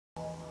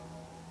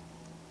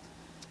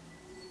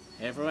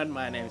Hey everyone,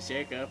 my name's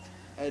Jacob.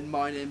 And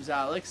my name's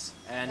Alex.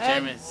 And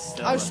Jeremy's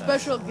still our with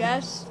special us.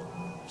 guest,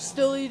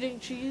 still eating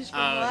cheese from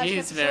the Oh, last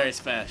he's episode. very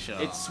special.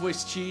 It's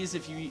Swiss cheese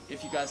if you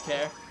guys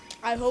care.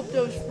 I hoped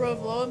it was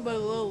provolone, but a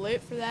little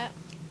late for that.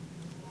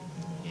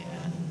 Yeah.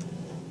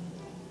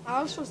 I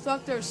also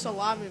thought there was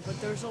salami,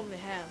 but there was only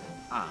ham.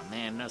 Aw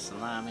man, no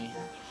salami.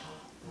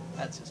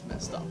 That's just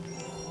messed up.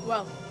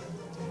 Well,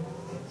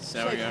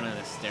 So we're going to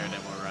this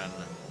daredevil run.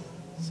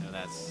 So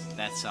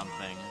that's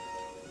something.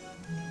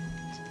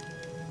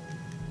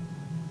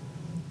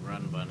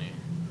 Run bunny.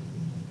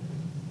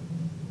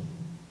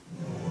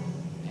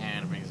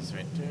 And it brings us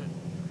right to it.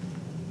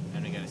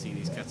 And we gotta see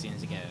these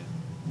cutscenes again.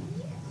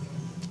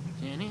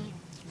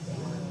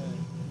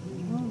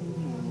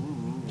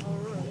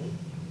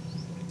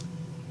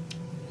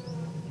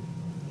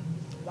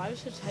 why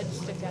does his head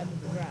stick out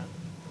of the ground?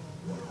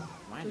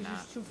 Why Because not?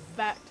 he's too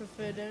fat to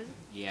fit in.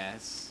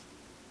 Yes.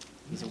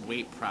 He's a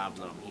weight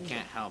problem. He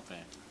can't help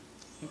it.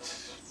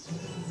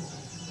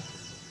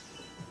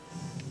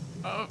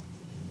 Oh,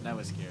 that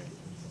was scary.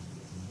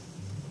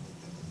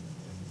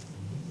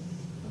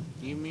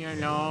 Leave me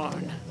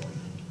alone.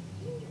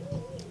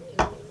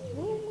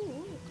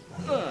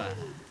 Ugh.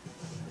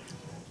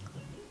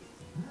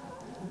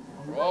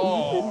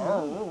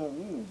 Oh.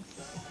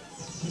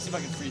 Let me see if I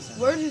can freeze him.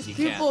 Where'd his You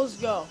pupils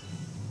go?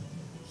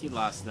 He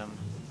lost them.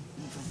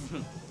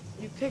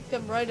 You picked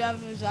them right out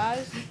of his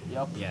eyes?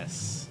 Yep.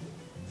 Yes.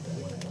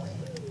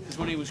 Because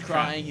when he was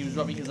crying, he was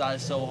rubbing his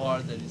eyes so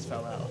hard that he just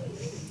fell out.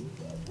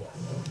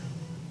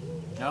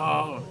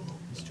 No.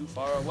 He's too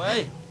far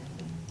away.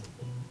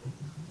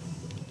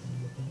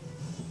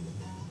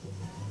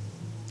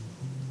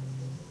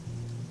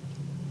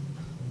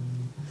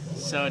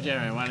 So,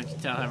 Jeremy, why don't you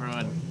tell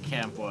everyone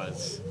camp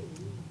was?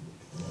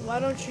 Why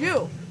don't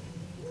you?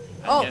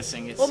 I'm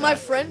guessing it's. Well, my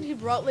friend, he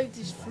brought like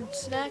these fruit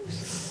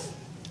snacks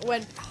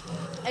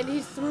and he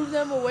threw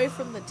them away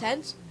from the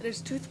tent, and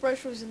his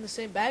toothbrush was in the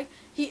same bag.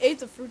 He ate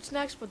the fruit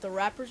snacks, but the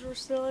wrappers were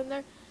still in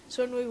there.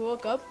 So when we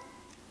woke up,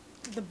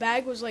 the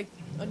bag was like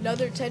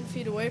another 10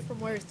 feet away from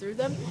where he threw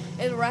them,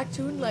 and the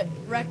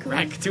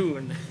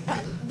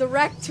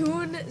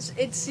raccoon,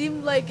 it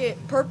seemed like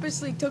it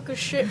purposely took a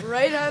shit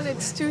right on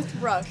its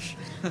toothbrush.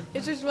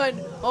 It just went,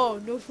 oh,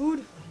 no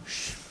food?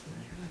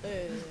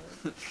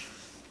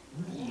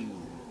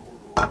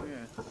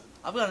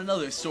 I've got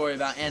another story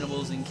about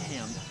animals in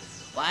camp.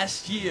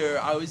 Last year,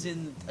 I was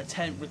in a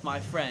tent with my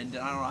friend,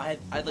 and I don't know, I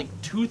had like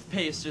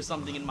toothpaste or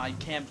something in my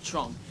camp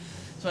trunk.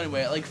 So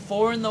anyway, at like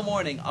 4 in the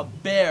morning, a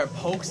bear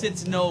pokes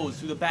its nose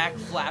through the back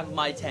flap of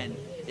my tent.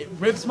 It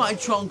rips my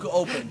trunk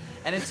open,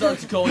 and it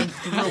starts going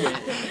through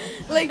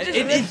it. Like, just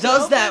It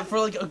does that for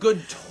like a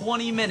good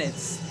 20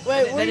 minutes.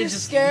 Wait, were you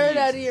scared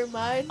out of your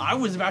mind? I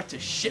was about to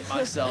shit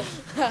myself.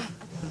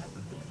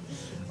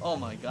 Oh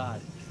my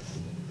god.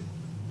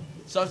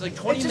 So after like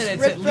 20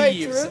 minutes, it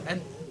leaves,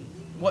 and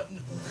what?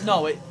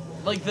 No, it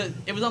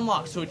was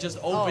unlocked, so it just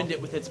opened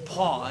it with its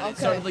paw, and it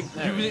started like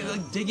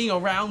digging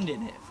around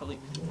in it for like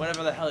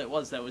whatever the hell it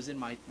was that was in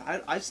my.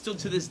 I still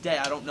to this day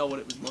I don't know what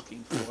it was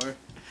looking for.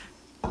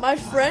 My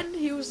friend,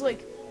 he was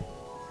like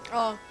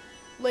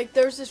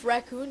there's this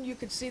raccoon. You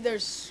could see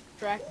there's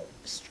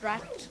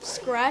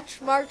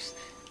scratch marks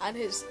on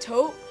his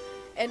toe.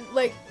 And,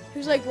 like, he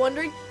was, like,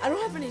 wondering, I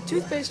don't have any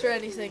toothpaste or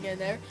anything in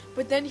there.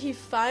 But then he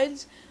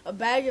finds a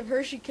bag of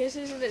Hershey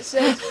Kisses, and it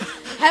says,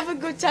 have a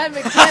good time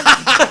at camp.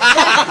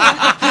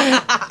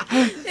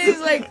 He's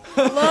like,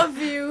 love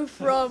you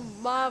from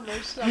Mom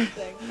or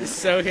something.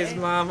 So his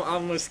mom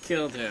almost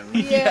killed him.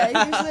 Yeah, he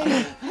was like,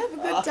 have a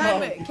good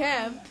time at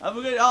camp. I'm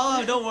good.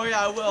 Oh, don't worry,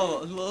 I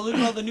will. Look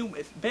at all the new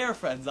bear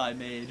friends I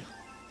made.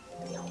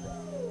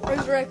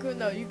 Where's the raccoon,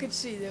 though? You could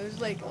see, it was,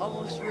 like,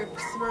 almost ripped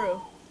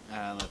through.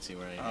 Let's see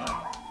where he is.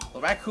 The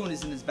raccoon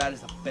isn't as bad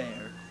as a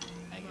bear.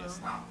 I guess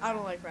not. I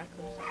don't like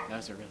raccoons. That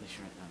was a really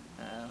short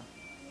one.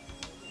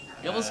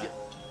 You almost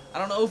I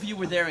don't know if you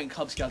were there in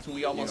Cub Scouts when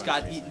we almost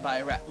got eaten by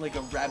a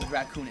rabid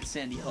raccoon at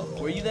Sandy Hook.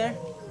 Were you there?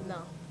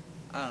 No.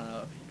 I don't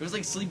know. It was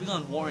like sleeping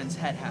on Warren's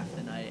head half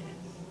the night.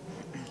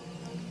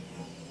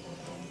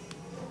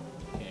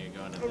 Okay, you're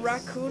going to A this.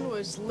 raccoon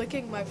was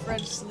licking my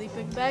friend's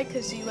sleeping bag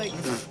because he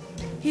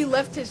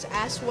left his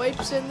ass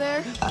wipes in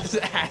there. His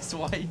ass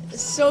white.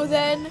 So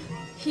then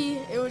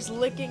it was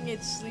licking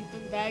its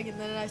sleeping bag, and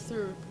then I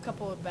threw a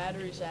couple of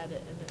batteries at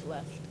it, and it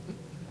left.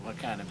 What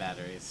kind of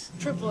batteries?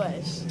 Triple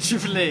A's.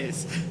 Triple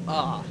A's.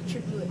 Ah,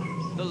 Triple A's.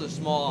 those are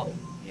small.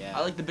 Yeah.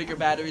 I like the bigger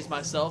batteries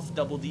myself,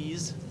 double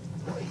D's.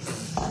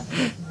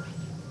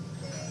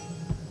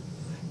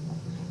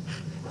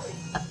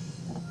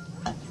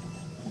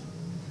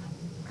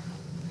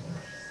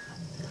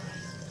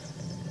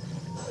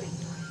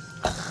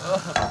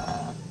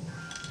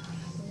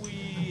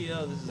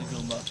 Oh, this is a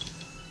Goomba.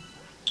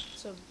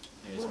 So,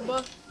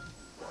 Goomba.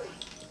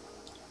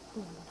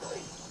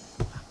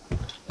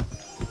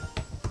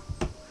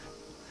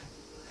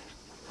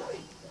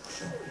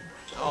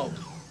 Oh.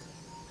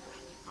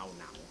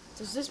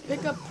 Does this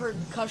pick up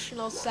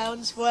percussional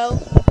sounds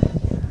well?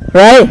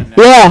 Right?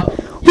 Yeah.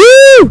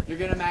 Woo! You're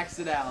gonna max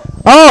it out.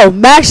 Oh,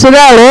 max it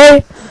out,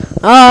 eh?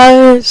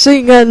 I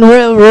sing on the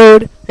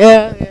railroad.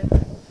 Yeah, yeah.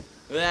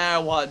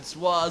 There once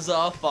was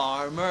a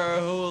farmer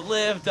who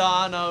lived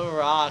on a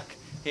rock.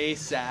 He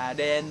sat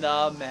in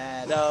the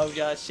meadow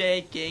just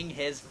shaking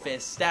his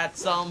fist at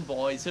some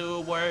boys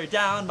who were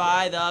down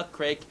by the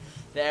creek.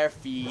 Their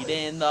feet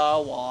in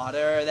the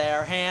water,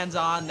 their hands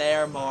on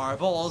their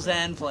marbles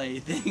and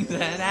playthings,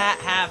 and at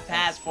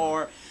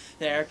 4:30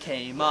 there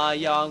came a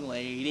young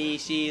lady.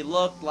 She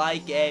looked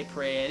like a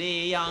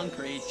pretty young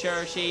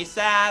creature. She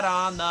sat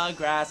on the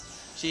grass.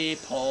 She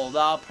pulled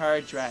up her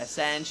dress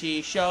and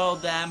she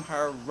showed them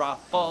her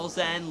ruffles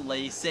and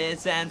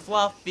laces and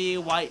fluffy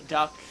white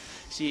duck.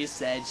 She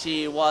said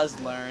she was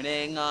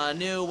learning a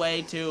new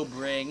way to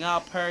bring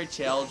up her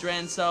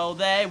children so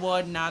they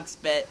would not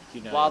spit,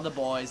 while the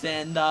boys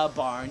in the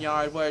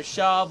barnyard were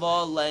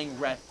shoveling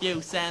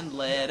refuse and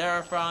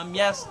litter from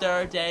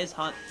yesterday's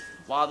hunt,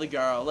 while the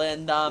girl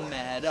in the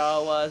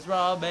meadow was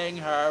rubbing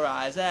her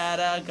eyes at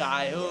a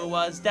guy who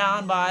was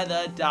down by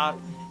the dock.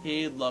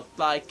 He looked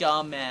like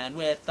a man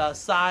with a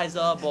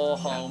sizable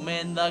home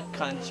in the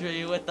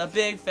country with a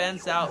big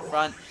fence out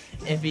front.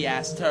 If he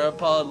asked her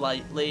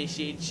politely,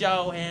 she'd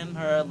show him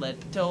her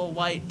little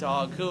white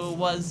dog who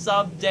was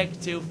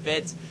subject to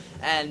fits,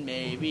 and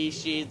maybe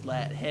she'd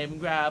let him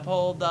grab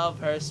hold of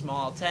her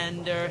small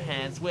tender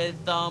hands with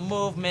a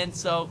movement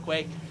so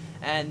quick.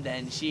 And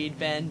then she'd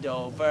bend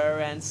over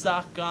and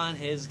suck on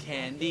his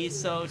candy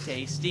so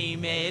tasty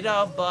made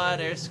of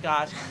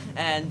butterscotch.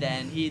 And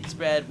then he'd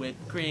spread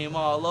whipped cream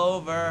all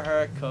over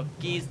her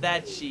cookies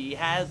that she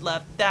had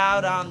left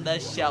out on the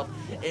shelf.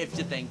 If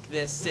you think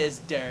this is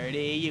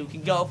dirty, you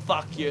can go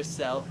fuck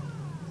yourself.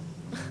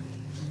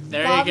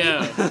 There Bobby? you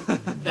go.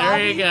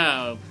 There you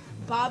go.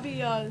 Bobby,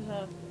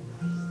 the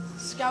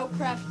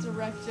Scoutcraft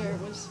director,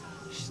 was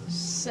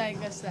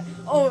sang us that.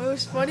 Oh, it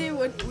was funny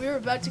when we were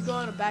about to go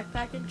on a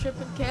backpacking trip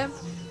in camp.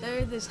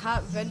 There, this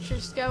hot venture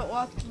scout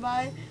walked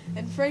by,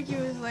 and Frankie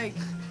was like,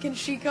 "Can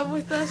she come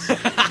with us?"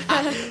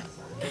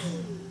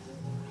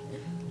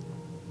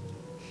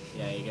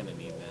 Yeah, you're gonna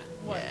need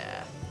that. What?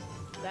 Yeah.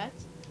 That?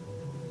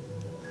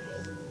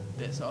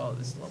 This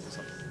level's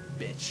a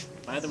bitch.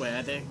 By the way,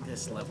 I think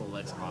this level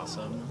looks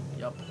awesome.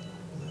 Yup.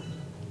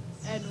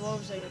 And what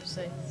was I gonna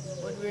say?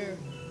 When we were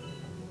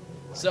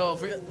So,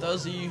 for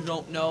those of you who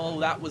don't know,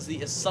 that was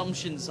the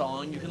Assumption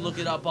song. You can look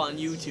it up on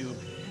YouTube.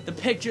 The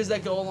pictures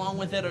that go along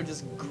with it are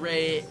just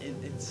great.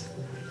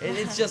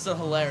 It's just a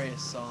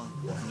hilarious song.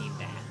 I need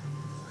that.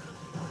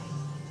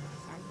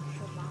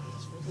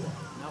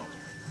 No.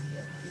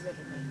 You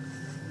better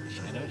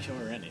make. I don't show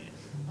her any.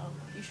 Oh,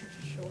 you should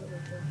just show her the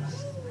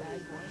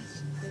bad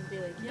ones. They'd be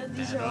like, yeah,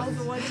 these Bad are all ones?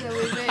 the ones that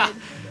we made.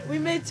 We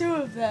made 2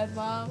 of them,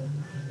 Mom.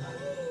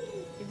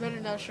 You better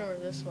not show her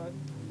this one.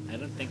 I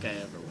don't think I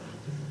ever will.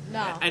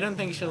 No. I don't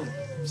think she'll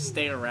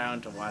stay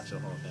around to watch the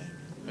whole thing.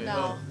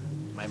 No.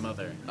 My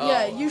mother.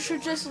 Yeah, you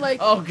should just like.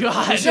 Oh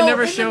God! You No, should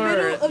never in the show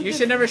middle her. of You the-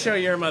 should never show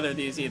your mother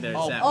these either.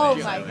 Oh, That Oh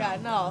way, my that way.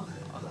 God, no.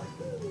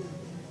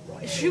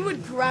 She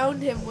would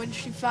ground him when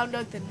she found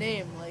out the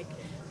name. Like,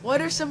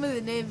 what are some of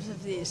the names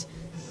of these?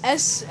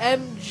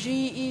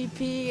 SMGEP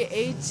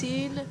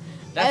 18.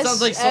 That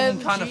sounds like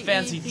some kind of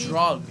fancy SMGEP.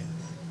 drug.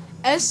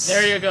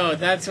 There you go.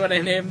 That's what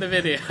I named the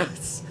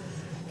videos.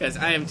 Because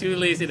I am too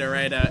lazy to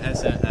write out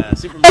as a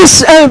Superman.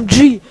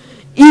 SMG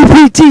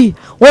EPT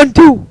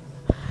 12.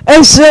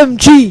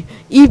 SMG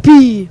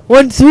EP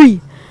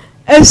 13.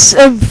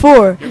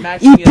 SM4 You're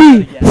maxing it out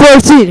again. EP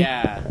 14.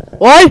 Yeah.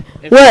 What?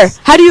 If Where? it's-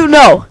 How do you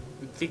know?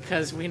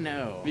 Because we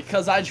know.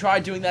 Because I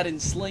tried doing that in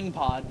Sling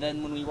Pod,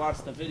 then when we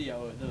watched the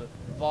video, the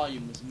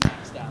volume was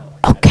maxed out.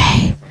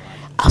 Okay,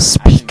 I'll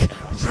speak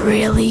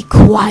really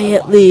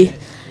quietly.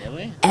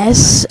 Really?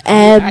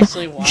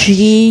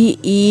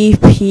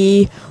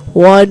 SMGEP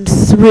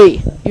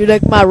 13. You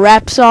like my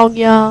rap song,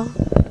 y'all?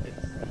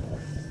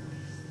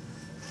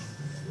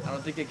 I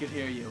don't think I could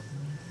hear you.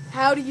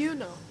 How do you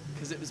know?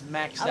 Because it was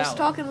maxed I was out.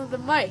 talking to the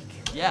mic.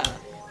 Yeah.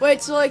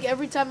 Wait, so like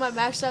every time I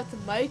max out the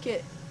mic,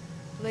 it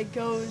like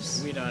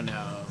goes. We don't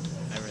know.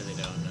 I really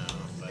don't know.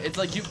 But It's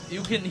like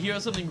you can hear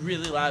something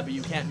really loud, but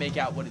you can't make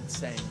out what it's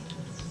saying.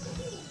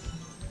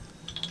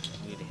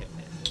 we need to hit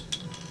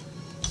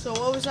it. So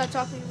what was I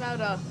talking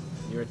about?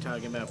 You were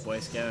talking about Boy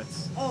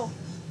Scouts. Oh,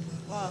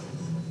 wow,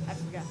 I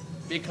forgot.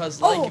 Because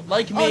Oh,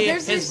 like me,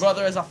 there's his this-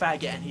 brother is a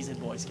faggot and he's in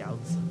Boy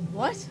Scouts.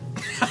 What?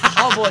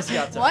 All Boy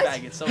Scouts are What?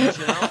 faggots, so much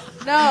you know.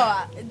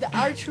 No,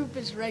 our troop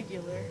is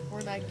regular.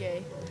 We're not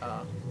gay.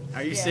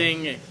 Are you Yeah.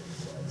 saying?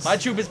 My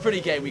troop is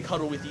pretty gay. We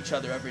cuddle with each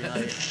other every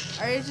night.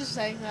 Are you just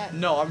saying that?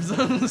 No, I'm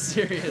so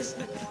serious.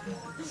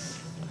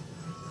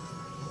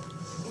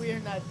 We are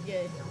not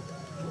gay.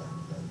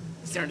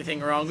 Is there anything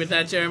wrong with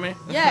that, Jeremy?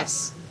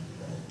 Yes.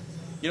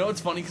 You know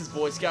what's funny? Because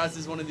Boy Scouts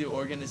is one of the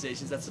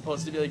organizations that's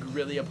supposed to be like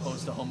really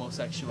opposed to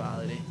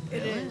homosexuality. It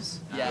Really? is.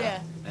 Yeah. Yeah.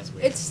 That's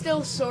weird. It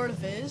still sort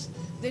of is.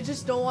 They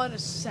just don't want to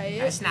say it.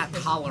 That's not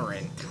because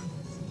tolerant.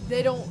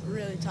 They don't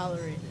really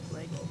tolerate it.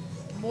 Like,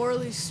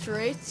 morally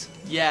straight,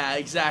 Yeah,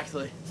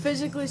 exactly.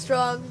 physically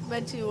strong,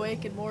 mentally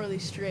awake, and morally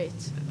straight.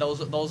 Those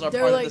are They're part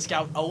of like- the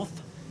Scout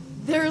oath.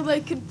 they're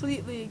like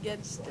completely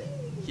against it.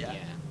 Yeah.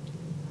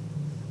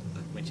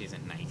 Which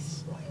isn't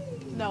nice.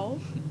 No.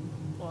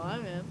 Well, I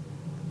am.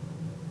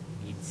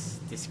 It's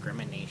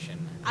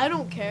discrimination. I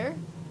don't care.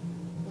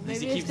 At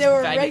least Maybe it if keeps they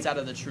were faggots out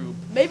of the troop.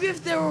 maybe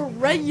if they were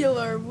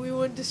regular, we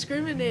wouldn't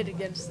discriminate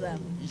against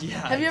them.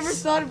 Yeah. Have you ever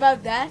thought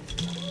about that?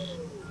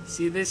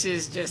 See, this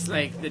is just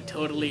like the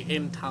totally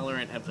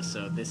intolerant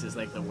episode. This is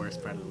like the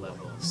worst part of the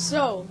level.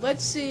 So,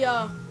 let's see,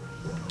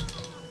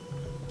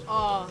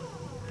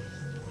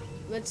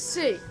 let's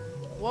see.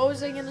 What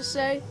was I gonna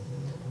say?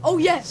 Oh,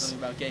 yes! Something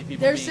about gay people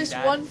There's being this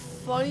bad. one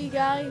funny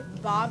guy,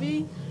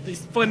 Bobby.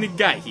 This funny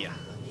guy here.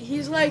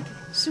 He's like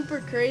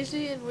super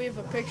crazy, and we have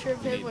a picture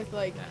of him with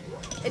like,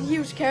 and he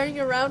was carrying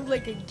around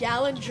like a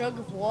gallon jug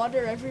of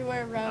water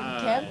everywhere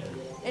around camp,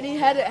 and he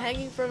had it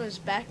hanging from his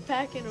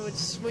backpack, and it would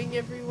swing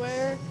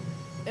everywhere.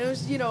 And it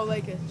was, you know,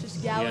 like a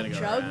just gallon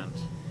jug.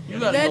 You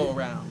gotta Then- go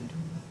around.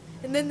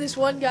 And then this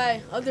one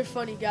guy, other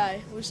funny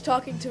guy, was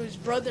talking to his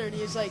brother, and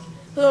he was like,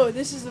 "Hello,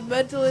 this is the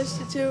Mental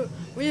Institute.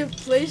 We have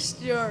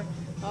placed your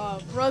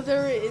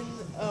brother in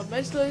a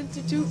mental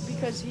institute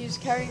because he's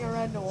carrying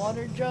around a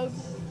water jug."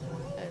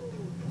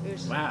 And it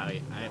was, Wow,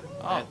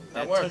 that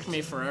that worked. took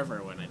me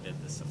forever when I did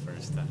this the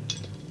first time.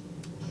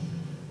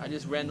 I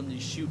just randomly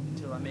shoot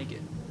until I make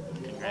it.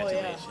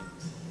 Congratulations.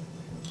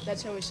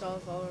 that's how we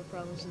solve all our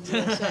problems in the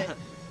USA.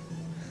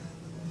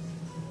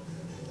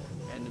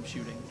 Random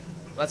shooting.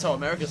 That's how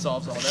America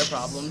solves all their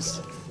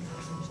problems.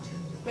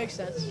 Makes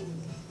sense.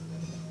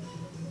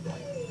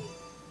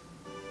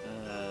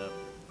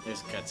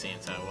 There's a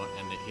cutscene, so I won't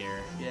end it here.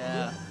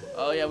 Yeah.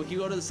 Oh yeah, we can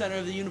go to the center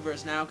of the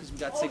universe now because we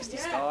got 60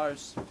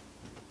 stars.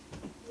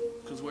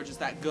 Because we're just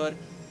that good.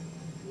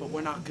 But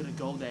we're not gonna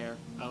go there.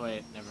 Oh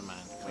wait, never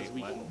mind. Wait,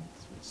 we what? can.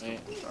 Wait.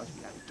 Stars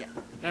we gotta get.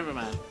 Never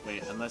mind.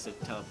 Wait, unless it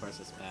teleports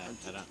us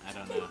back. I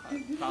don't know.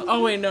 Probably-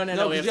 Oh wait, no,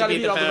 No, we 'cause have we to gotta beat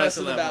beat the all the rest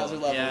Bowser of the level. Bowser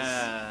levels.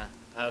 Yeah.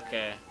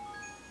 Okay.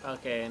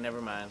 Okay,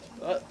 never mind.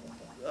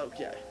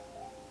 Okay.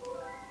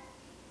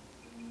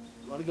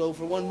 Want to go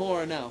for one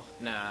more or no?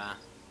 Nah.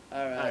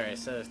 All right. Alright,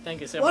 so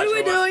thank you so What much are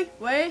we for doing?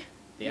 Wait.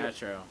 the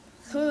outro.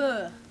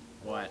 Huh.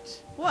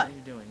 What? What What? are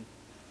you doing?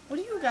 What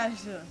are you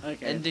guys doing?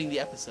 Okay. Ending the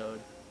episode.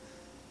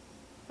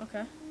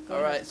 Okay. Go All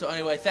ahead. right. So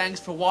anyway, thanks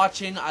for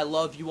watching. I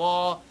love you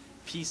all.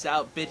 Peace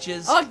out,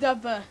 bitches. Oh,